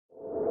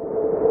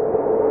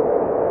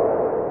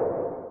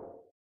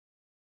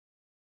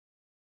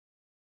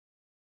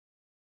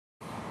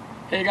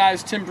Hey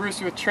guys, Tim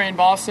Brewster with Train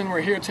Boston.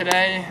 We're here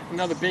today,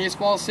 another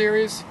baseball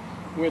series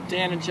with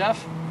Dan and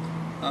Jeff.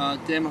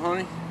 Dan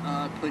Mahoney.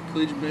 I played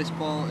collegiate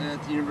baseball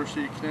at the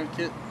University of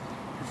Connecticut,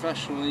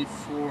 professionally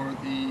for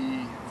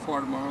the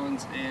Florida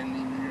Marlins and the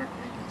New York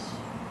Yankees.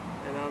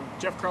 And I'm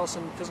Jeff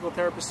Carlson, physical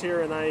therapist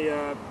here, and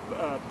I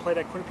played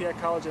at Quinnipiac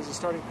College as a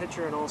starting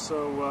pitcher and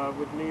also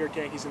with New York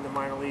Yankees in the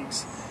minor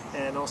leagues,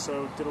 and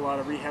also did a lot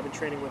of rehab and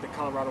training with the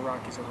Colorado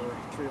Rockies over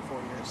 3 or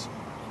 4 years.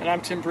 And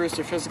I'm Tim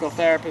Brewster, physical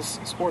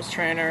therapist, sports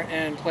trainer,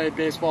 and played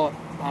baseball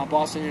at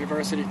Boston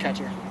University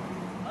catcher.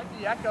 I like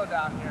the echo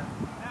down here.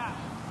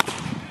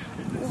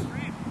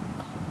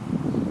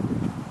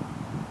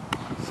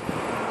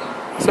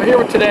 So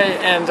here today,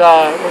 and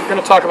we're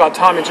going to talk about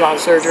Tommy John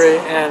surgery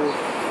and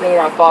really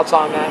our thoughts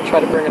on that and try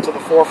to bring it to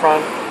the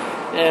forefront.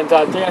 And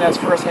Dan has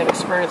first-hand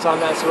experience on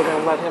that, so we're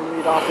going to let him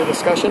lead off the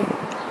discussion.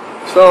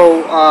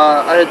 So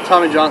I had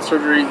Tommy John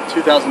surgery in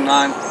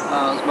 2009. It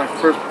was my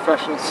first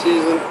professional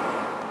season.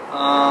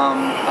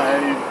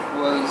 I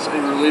was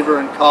a reliever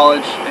in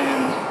college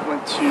and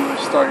went to a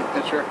starting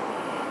pitcher.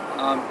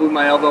 Blew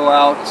my elbow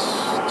out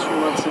 2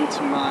 months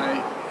into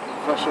my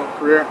professional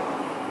career.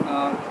 You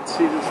can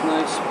see this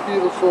nice,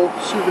 beautiful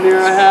souvenir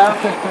I have.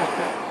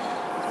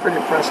 It's pretty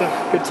impressive.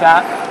 Good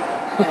tap.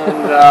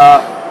 And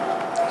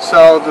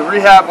so the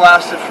rehab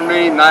lasted for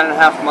me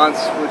 9.5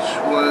 months, which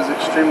was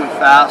extremely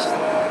fast.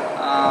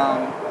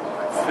 I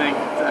think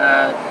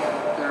that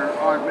there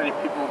aren't many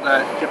people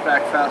that get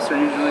back faster.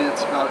 Usually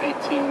it's about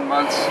 18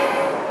 months,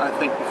 I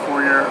think,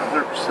 before you're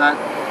 100%.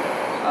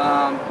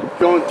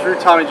 Going through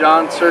Tommy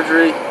John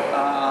surgery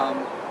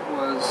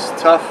was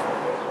tough.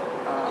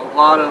 A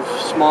lot of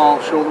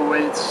small shoulder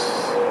weights,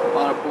 a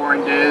lot of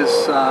boring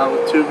days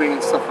with tubing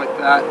and stuff like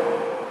that.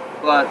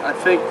 But I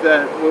think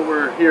that what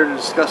we're here to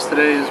discuss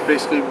today is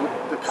basically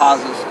the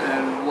causes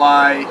and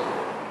why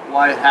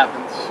it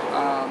happens.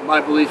 My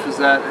belief is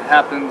that it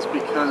happens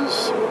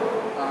because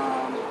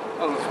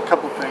of a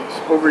couple things.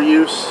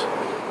 Overuse,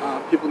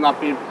 people not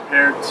being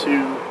prepared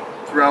to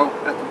throw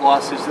at the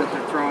velocities that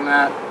they're throwing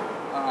at,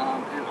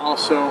 and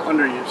also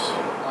underuse.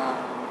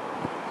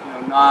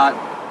 Not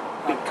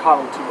being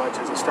coddled too much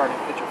as a starting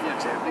pitcher, for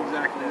example.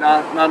 Exactly.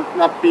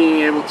 Not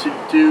being able to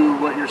do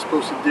what you're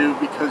supposed to do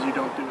because you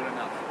don't do it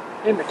enough.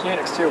 And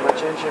mechanics too, but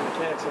changing your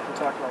mechanics, if we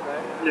talk about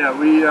that.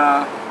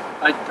 Yeah,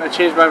 I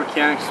changed my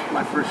mechanics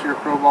my first year of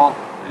pro ball,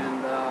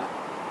 and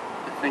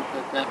I think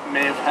that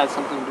may have had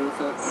something to do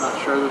with it. I'm not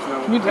sure. There's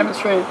no. Can you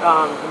demonstrate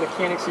the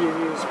mechanics you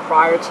used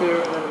prior to,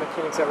 and then the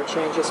mechanics that were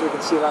changed, just so we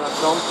can see that on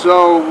film?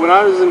 So when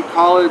I was in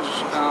college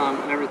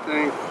and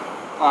everything,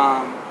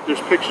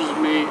 there's pictures of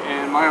me,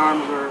 and my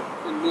arms are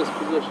in this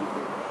position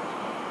here.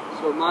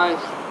 So my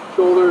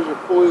shoulders are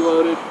fully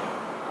loaded.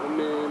 I'm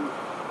in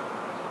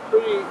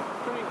pretty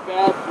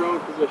bad throwing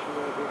position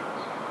right here.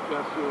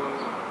 Jeff, you want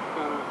to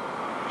kind of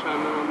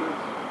chime in on this?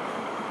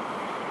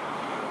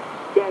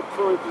 Bad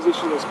throwing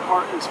position as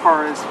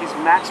far as he's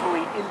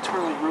maximally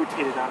internally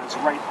rotated on his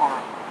right arm.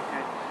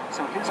 Okay?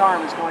 So his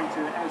arm is going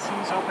to, as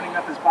he's opening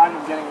up his body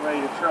and getting ready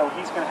to throw,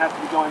 he's going to have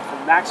to be going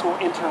from maximal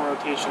internal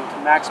rotation to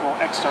maximal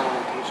external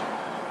rotation.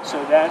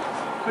 So that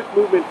quick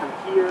movement from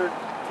here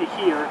to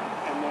here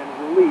and then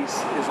release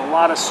is a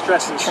lot of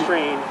stress and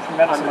strain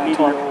on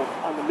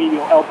the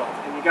medial elbow.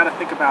 And you got to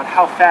think about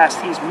how fast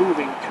he's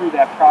moving through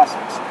that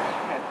process.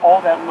 And all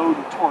that load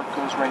and torque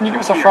goes right through. Can you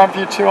give us a front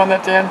view too on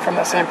that, Dan, from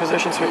that same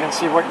position so we can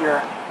see what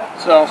you're...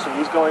 So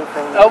he's going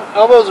from...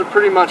 Elbows are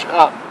pretty much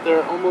up.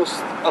 They're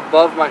almost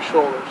above my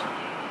shoulders.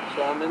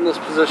 So I'm in this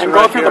position and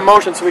go through the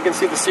motion so we can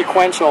see the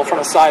sequential from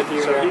a side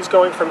view. So here. He's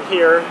going from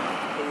here,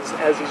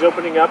 as he's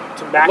opening up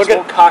to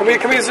maximal cock.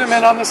 Can we zoom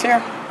in on this here?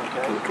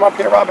 Okay. Come up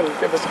here, Robin, and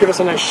give us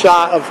a nice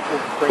shot of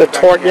the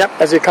torque,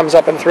 as he comes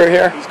up and through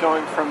here. He's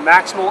going from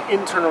maximal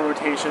internal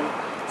rotation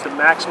to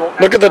maximal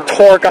Look at the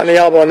torque on the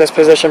elbow in this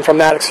position from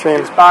that extreme.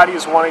 His body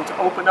is wanting to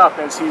open up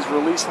as he's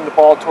releasing the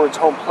ball towards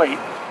home plate.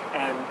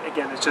 And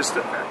again, it's just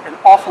an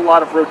awful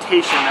lot of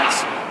rotation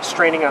that's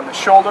straining on the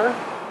shoulder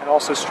and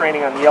also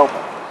straining on the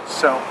elbow.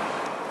 So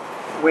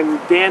when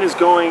Dan is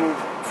going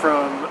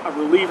from a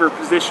reliever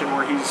position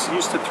where he's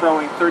used to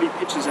throwing 30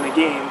 pitches in a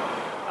game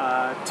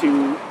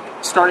to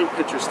starting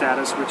pitcher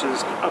status, which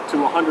is up to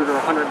 100 or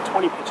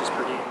 120 pitches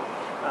per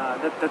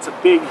game, that's a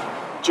big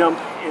jump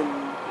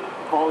in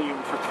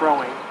volume for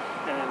throwing.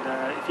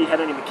 And if he had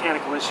any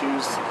mechanical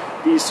issues,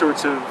 these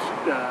sorts of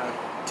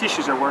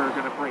tissues are where they're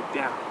going to break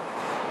down.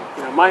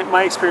 You know,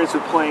 my experience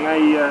with playing,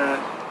 I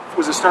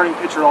was a starting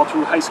pitcher all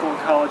through high school and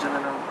college, and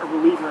then a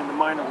reliever in the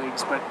minor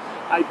leagues. But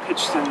I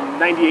pitched in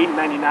 '98 and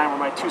 '99 were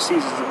my 2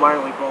 seasons of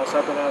minor league ball, so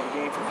I've been out of the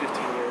game for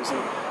 15 years.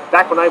 And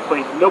back when I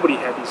played, nobody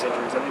had these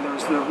injuries. I mean, there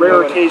was the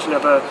rare occasion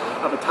of a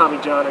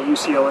Tommy John or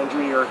UCL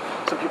injury, or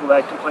some people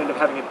that complained of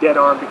having a dead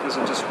arm because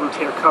of just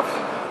rotator cuff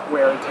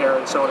wear and tear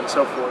and so on and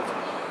so forth.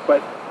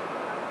 But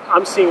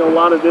I'm seeing a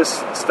lot of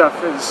this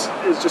stuff is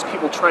just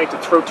people trying to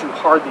throw too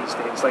hard these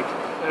days. Like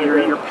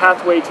your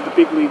pathway to the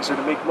big leagues or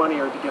to make money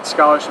or to get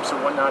scholarships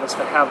and whatnot is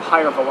to have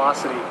higher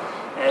velocity.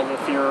 And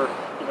if you're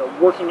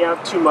working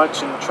out too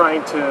much and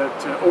trying to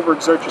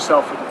overexert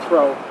yourself with the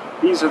throw,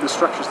 these are the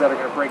structures that are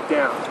going to break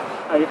down.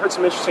 I heard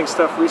some interesting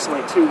stuff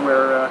recently too,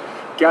 where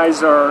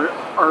guys are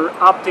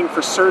opting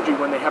for surgery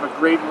when they have a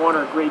grade 1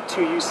 or grade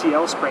 2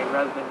 UCL sprain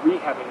rather than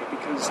rehabbing it,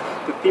 because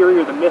the theory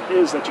or the myth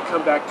is that you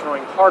come back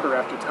throwing harder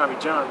after Tommy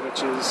John,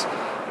 which is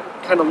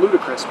kind of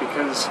ludicrous,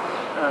 because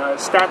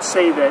stats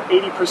say that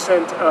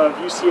 80% of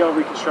UCL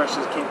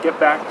reconstructions can get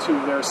back to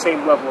their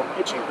same level of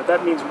pitching, but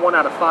that means 1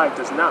 out of 5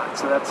 does not.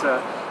 So that's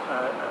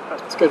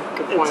That's a good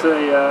point.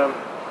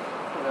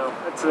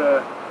 It's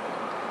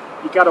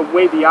you got to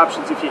weigh the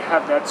options if you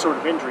have that sort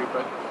of injury,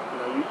 but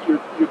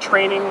your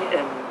training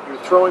and your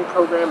throwing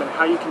program and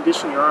how you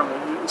condition your arm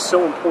is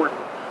so important.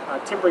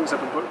 Tim brings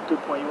up a good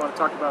point. You want to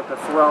talk about the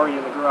Ferrari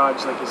in the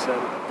garage, like you said.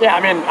 Yeah, I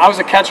mean, I was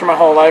a catcher my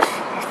whole life.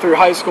 Through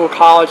high school,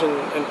 college,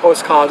 and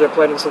post-college, I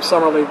played in some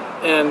summer league,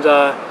 and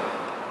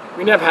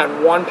we never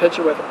had one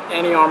pitcher with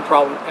any arm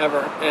problem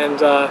ever. And,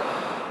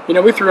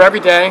 we threw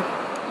every day,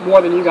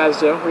 more than you guys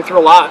do. We threw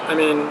a lot. I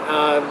mean,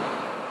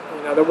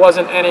 there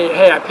wasn't any,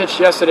 hey, I pitched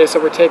yesterday,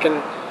 so we're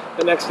taking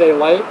the next day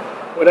light.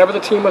 Whatever the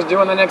team was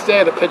doing the next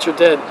day, the pitcher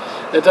did.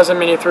 It doesn't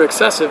mean he threw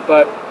excessive,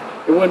 but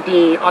it wouldn't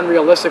be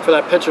unrealistic for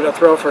that pitcher to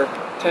throw for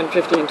 10,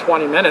 15,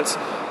 20 minutes.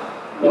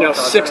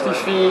 60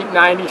 feet,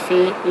 90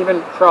 feet,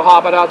 even Crow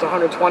Hobbit out to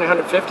 120,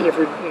 150 if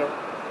we,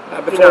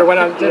 before we went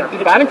out and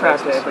did batting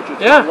practice.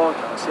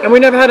 And we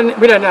never had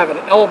we didn't have an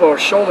elbow or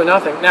shoulder,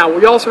 nothing. Now,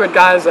 we also had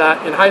guys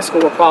that in high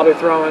school were probably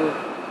throwing,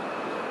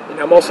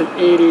 mostly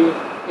 80,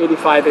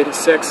 85,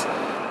 86.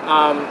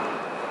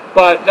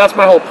 But that's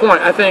my whole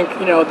point. I think,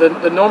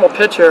 the normal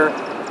pitcher,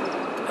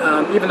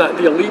 even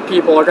the elite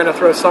people are going to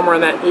throw somewhere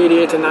in that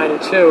 88 to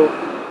 92,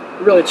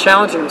 really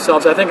challenging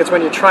themselves. I think it's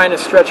when you're trying to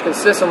stretch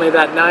consistently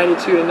that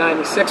 92 to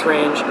 96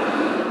 range,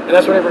 and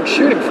that's what everyone's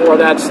shooting for.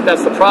 That's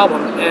the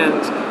problem.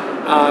 And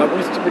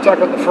we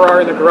talked about the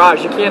Ferrari in the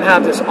garage. You can't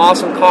have this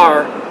awesome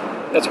car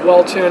that's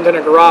well-tuned in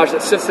a garage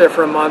that sits there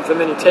for a month, and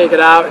then you take it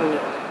out and you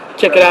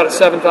kick it out at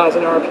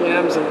 7,000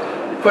 RPMs, and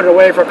you put it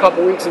away for a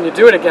couple weeks, and you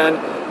do it again.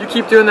 You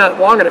keep doing that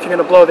long enough, you're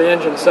going to blow the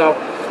engine. So,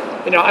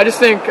 I just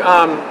think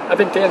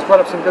Dan's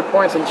brought up some good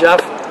points, and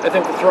Jeff, I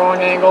think the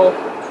throwing angle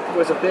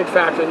was a big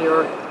factor in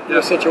your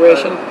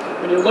situation.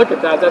 When you look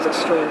at that, that's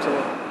extreme to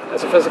me.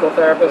 As a physical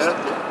therapist,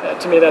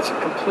 to me that's a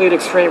complete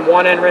extreme.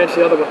 One end range,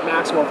 the other with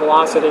maximum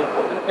velocity.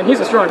 And he's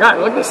a strong guy.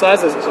 Look at the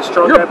size. He's a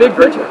strong guy. You're a big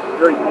pitcher.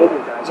 Very mobile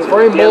guy. He's a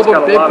very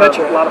mobile, big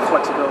pitcher. A lot of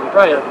flexibility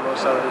compared to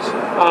most others.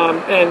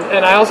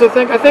 And I also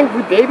think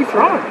we baby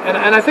throwing.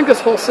 And I think this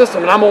whole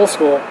system, and I'm old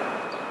school,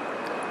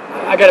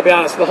 I got to be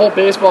honest, the whole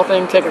baseball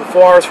thing taking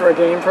 4 hours for a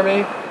game for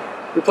me.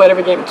 We played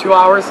every game in 2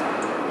 hours,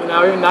 even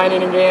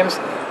 9-inning games.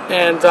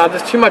 And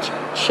there's too much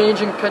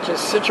changing pitches,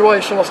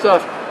 situational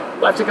stuff.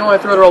 Lefty can only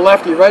throw to a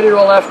lefty, righty to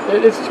a left.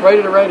 It's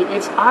righty to righty.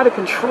 It's out of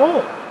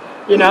control.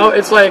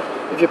 It's like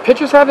if your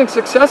pitcher's having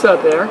success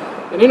out there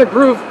and in a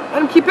groove,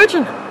 let him keep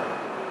pitching.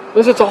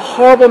 Because it's a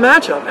horrible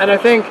matchup. And I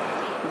think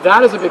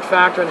that is a big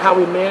factor in how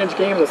we manage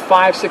games with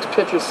 5, 6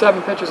 pitchers,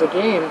 7 pitchers a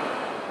game.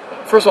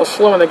 First of all,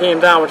 slowing the game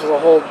down, which is a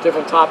whole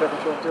different topic,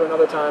 which we'll do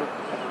another time.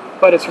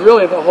 But it's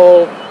really the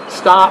whole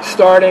stop,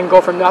 starting,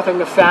 go from nothing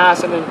to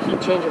fast, and then keep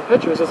changing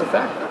pitchers as a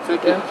factor. I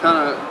think it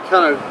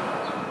kind of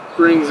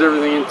brings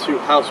everything into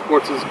how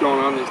sports is going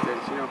on these days.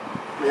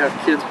 We have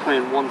kids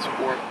playing one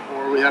sport,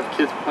 or we have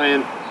kids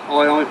playing,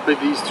 I only play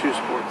these 2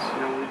 sports.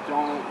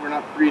 We're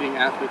not breeding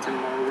athletes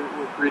anymore.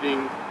 We're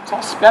breeding. It's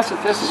all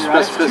specificity,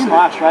 right? It's too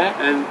much, right?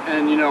 And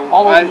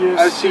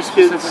I see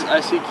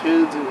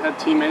kids and have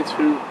teammates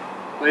who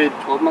played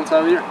 12 months out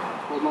of the year,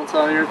 12 months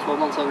out of the year, 12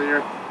 months out of the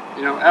year.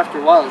 After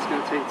a while, it's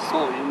going to take its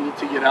toll. You need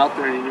to get out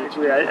there. And you need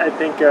to. I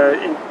think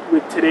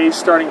with today's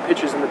starting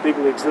pitchers in the big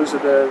leagues, those are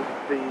the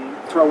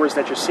throwers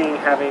that you're seeing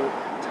having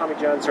Tommy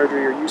John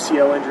surgery or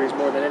UCL injuries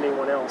more than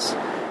anyone else.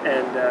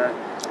 And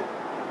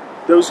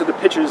those are the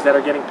pitchers that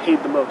are getting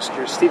paid the most.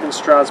 Your Steven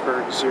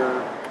Strasburgs, give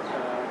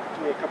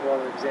me a couple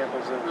other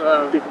examples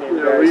of big name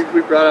guys.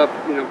 We brought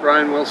up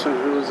Brian Wilson,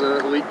 who's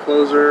an elite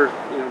closer.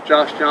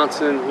 Josh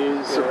Johnson,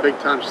 he's a big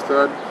time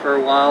stud for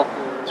a while.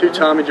 2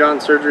 Tommy John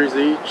surgeries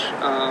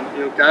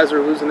each. Guys are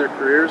losing their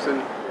careers,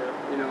 and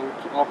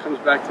it all comes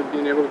back to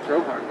being able to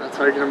throw hard. That's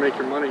how you're going to make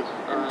your money.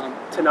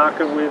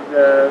 Tanaka with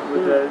the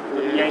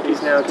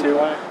Yankees now too.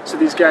 So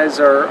these guys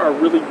are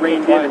really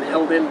reined in and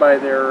held in by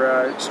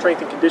their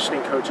strength and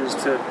conditioning coaches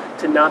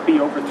to not be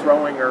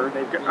overthrowing, or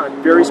they've got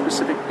on very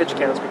specific pitch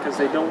counts because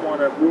they don't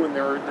want to ruin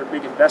their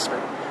big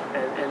investment.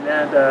 And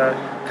that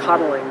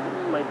coddling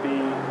might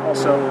be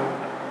also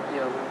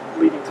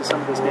leading to some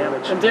of this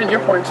damage. And Dan,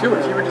 your point too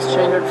is you were just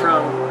changing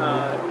from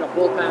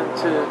bullpen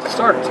to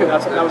starter too.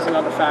 That was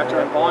another factor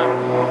in volume.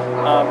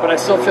 But I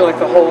still feel like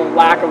the whole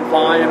lack of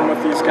volume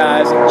with these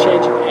guys and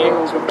changing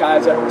angles with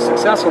guys that were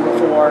successful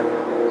before,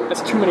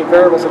 it's too many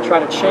variables to try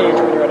to change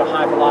when you're at a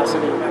high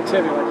velocity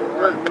activity like you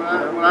were.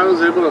 When I was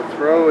able to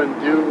throw and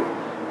do,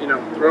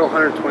 throw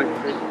 120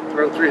 feet,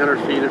 throw 300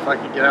 feet if I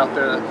could get out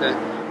there that day.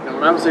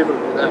 When I was able to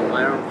do that,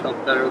 my arm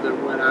felt better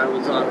than when I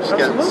was on a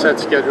set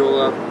schedule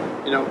of,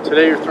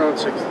 today you're throwing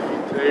 60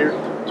 feet,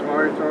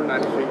 tomorrow you're throwing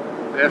 90 feet.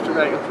 The day after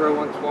that you'll throw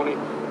 120.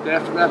 The day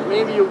after that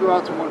maybe you'll go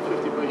out to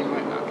 150, but you might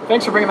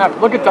thanks for bringing that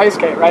up. Look at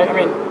Daisuke, right? I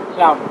mean,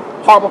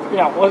 horrible.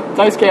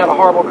 Daisuke had a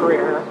horrible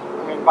career.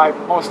 I mean, by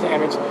most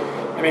standards.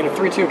 I mean, a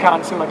 3-2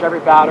 count seemed like every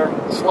batter,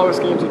 the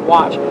slowest games you'd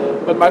watch.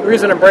 But the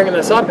reason I'm bringing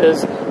this up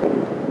is,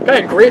 the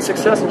guy had great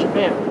success in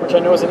Japan, which I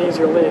know is an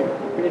easier league.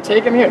 When you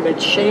take him here, and they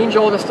change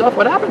all this stuff.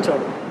 What happened to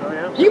him? Oh,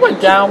 yeah. He went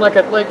down like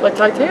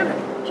Titanic.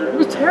 It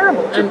was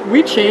terrible, and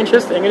we changed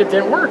his thing, and it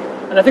didn't work.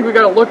 And I think we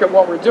got to look at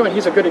what we're doing.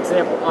 He's a good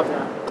example of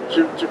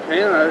that.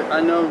 Japan,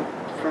 I know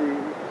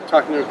from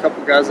talking to a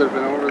couple guys that have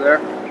been over there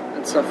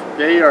and stuff,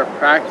 they are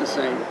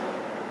practicing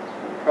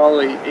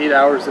probably 8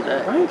 hours a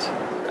day. Right.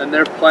 And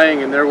they're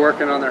playing and they're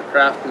working on their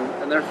craft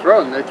and they're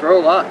throwing. They throw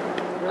a lot.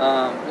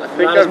 I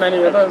think Not as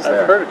many of those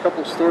there. I've heard a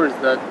couple of stories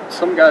that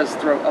some guys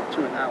throw up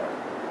to an hour.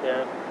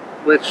 Yeah.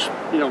 Which,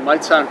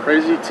 might sound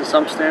crazy to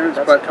some standards,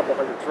 That's but a couple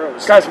hundred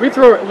throws. Guys, we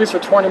throw at least for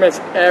 20 minutes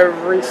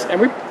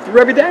and we threw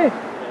every day.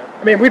 Yeah.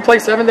 I mean, we play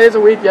 7 days a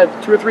week. You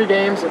had 2 or 3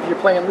 games. If you're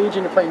playing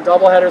Legion, you're playing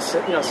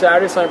doubleheaders.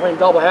 Saturday, Sunday, playing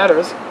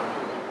doubleheaders.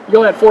 You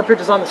only had 4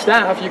 pitchers on the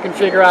staff. You can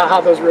figure out how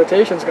those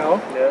rotations go,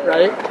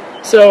 right?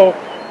 So,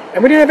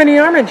 and we didn't have any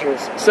arm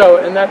injuries. So,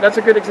 and that's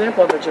a good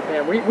example of it,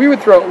 Japan. We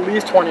would throw at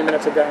least 20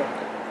 minutes a day.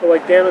 But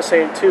like Dan was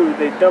saying too,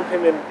 they dump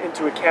him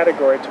into a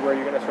category to where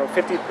you're going to throw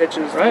 50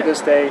 pitches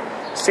this day,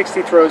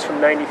 60 throws from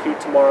 90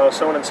 feet tomorrow,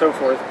 so on and so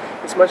forth.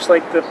 It's much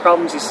like the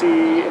problems you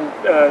see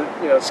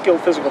in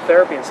skilled physical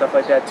therapy and stuff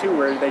like that too,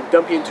 where they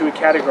dump you into a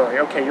category.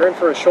 Okay, you're in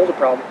for a shoulder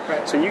problem,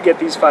 so you get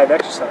these 5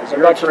 exercises.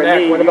 You're in for a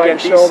knee, you get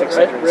these shoulder, 6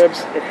 injuries. Ribs.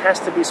 It has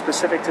to be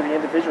specific to the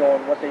individual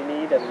and what they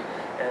need,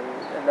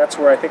 and that's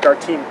where I think our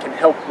team can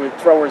help with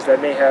throwers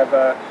that may have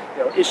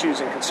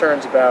issues and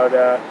concerns about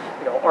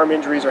arm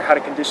injuries or how to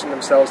condition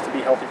themselves to be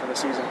healthy for the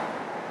season.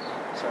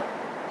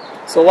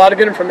 So a lot of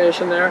good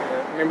information there.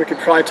 I mean, we could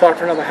probably talk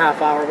for another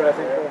half hour, but I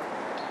think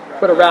we'll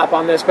put a wrap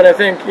on this. But I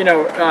think,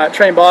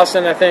 Train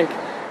Boston, I think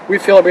we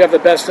feel that we have the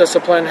best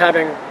discipline,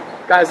 having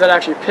guys that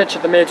actually pitch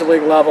at the major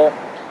league level,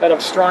 that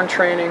have strong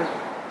training,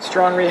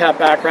 strong rehab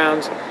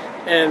backgrounds,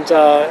 and,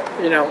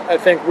 I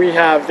think we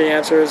have the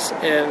answers,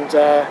 and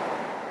I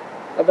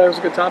thought it was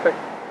a good topic.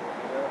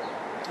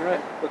 All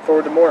right. Look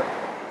forward to more.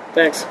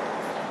 Thanks.